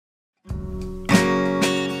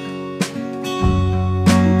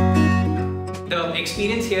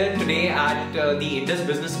experience here today at the Indus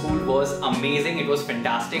Business School was amazing. It was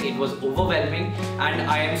fantastic. It was overwhelming, and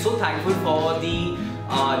I am so thankful for the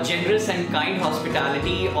generous and kind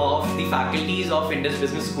hospitality of the faculties of Indus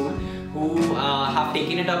Business School who have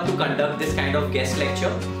taken it up to conduct this kind of guest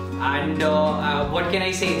lecture. And what can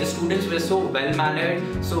I say? The students were so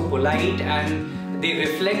well-mannered, so polite, and they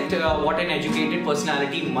reflect what an educated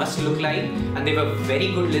personality must look like, and they were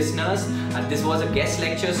very good listeners. And this was a guest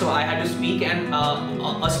lecture, so I had to speak, and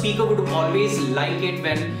a speaker would always like it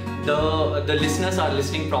when the listeners are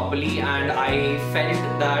listening properly, and I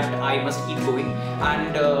felt that I must keep going,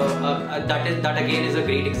 and that again is a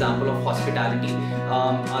great example of hospitality.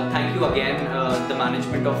 Thank you again, the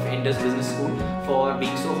management of Indus Business School, for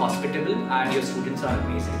being so hospitable, and your students are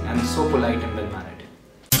amazing and so polite and well-mannered.